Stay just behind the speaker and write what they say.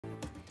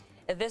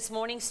This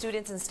morning,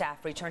 students and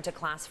staff returned to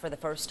class for the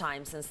first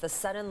time since the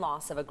sudden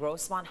loss of a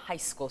Grossmont High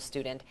School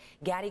student.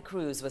 Gaddy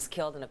Cruz was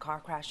killed in a car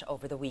crash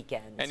over the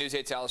weekend. And News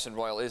 8's Allison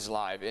Royal is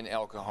live in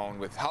El Cajon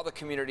with how the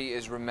community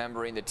is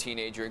remembering the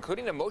teenager,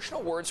 including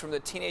emotional words from the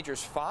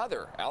teenager's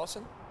father.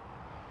 Allison?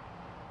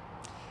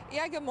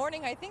 Yeah, good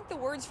morning. I think the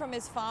words from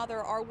his father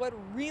are what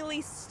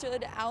really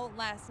stood out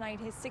last night.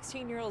 His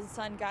 16-year-old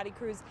son, Gaddy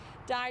Cruz,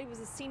 died. He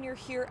was a senior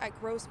here at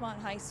Grossmont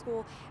High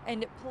School,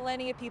 and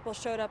plenty of people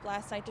showed up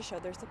last night to show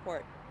their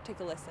support. Take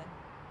a listen.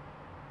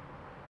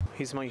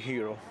 He's my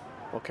hero,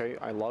 okay?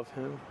 I love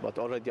him, but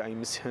already I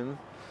miss him.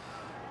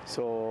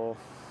 So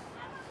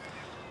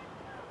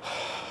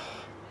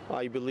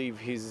I believe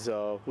he's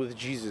with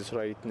Jesus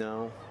right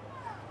now.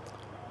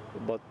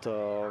 But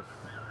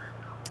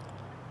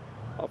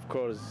of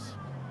course,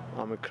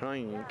 I'm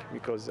crying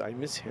because I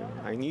miss him.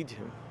 I need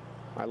him.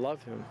 I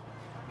love him.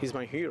 He's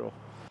my hero.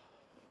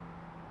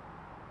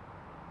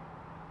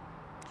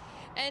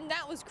 And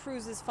that was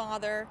Cruz's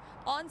father.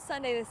 On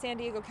Sunday, the San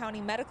Diego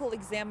County Medical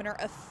Examiner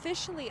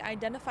officially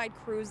identified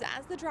Cruz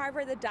as the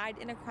driver that died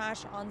in a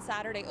crash on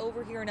Saturday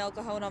over here in El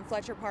Cajon on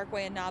Fletcher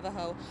Parkway in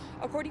Navajo.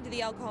 According to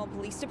the El Cajon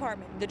Police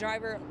Department, the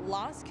driver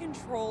lost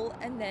control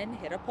and then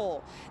hit a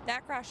pole.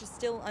 That crash is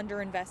still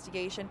under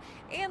investigation,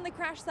 and the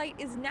crash site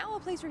is now a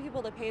place for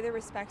people to pay their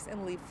respects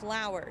and leave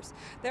flowers.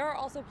 There are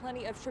also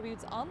plenty of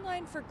tributes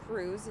online for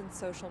Cruz and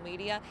social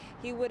media.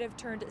 He would have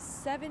turned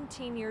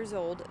 17 years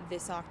old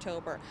this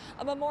October.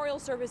 A memorial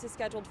service is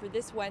scheduled for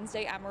this Wednesday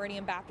at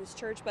Meridian Baptist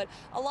Church, but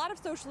a lot of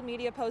social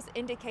media posts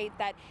indicate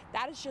that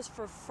that is just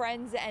for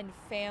friends and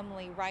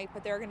family, right?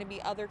 But there are going to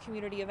be other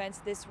community events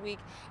this week,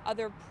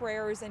 other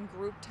prayers and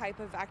group type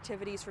of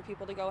activities for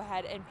people to go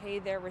ahead and pay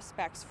their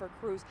respects for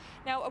Cruz.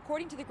 Now,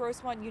 according to the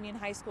Grossmont Union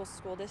High School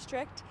School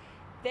District,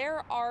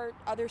 there are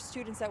other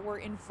students that were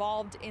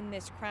involved in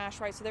this crash,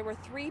 right? So there were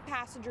 3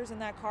 passengers in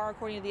that car,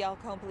 according to the El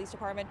Cajon Police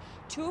Department,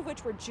 2 of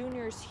which were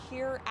juniors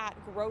here at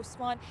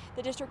Grossmont.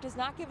 The district is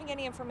not giving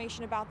any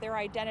information about their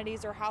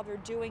identities or how they're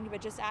doing, but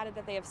just added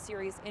that they have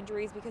serious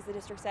injuries because the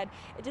district said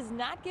it does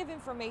not give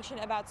information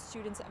about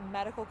students'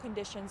 medical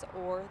conditions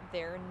or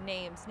their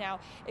names. Now,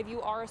 if you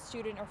are a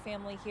student or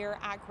family here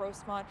at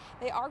Grossmont,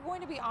 they are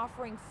going to be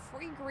offering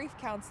free grief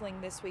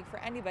counseling this week for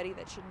anybody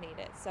that should need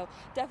it. So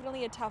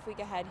definitely a tough week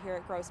ahead here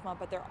at Grossmont,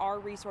 but there are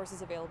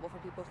resources available for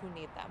people who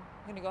need them.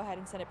 I'm going to go ahead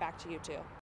and send it back to you too.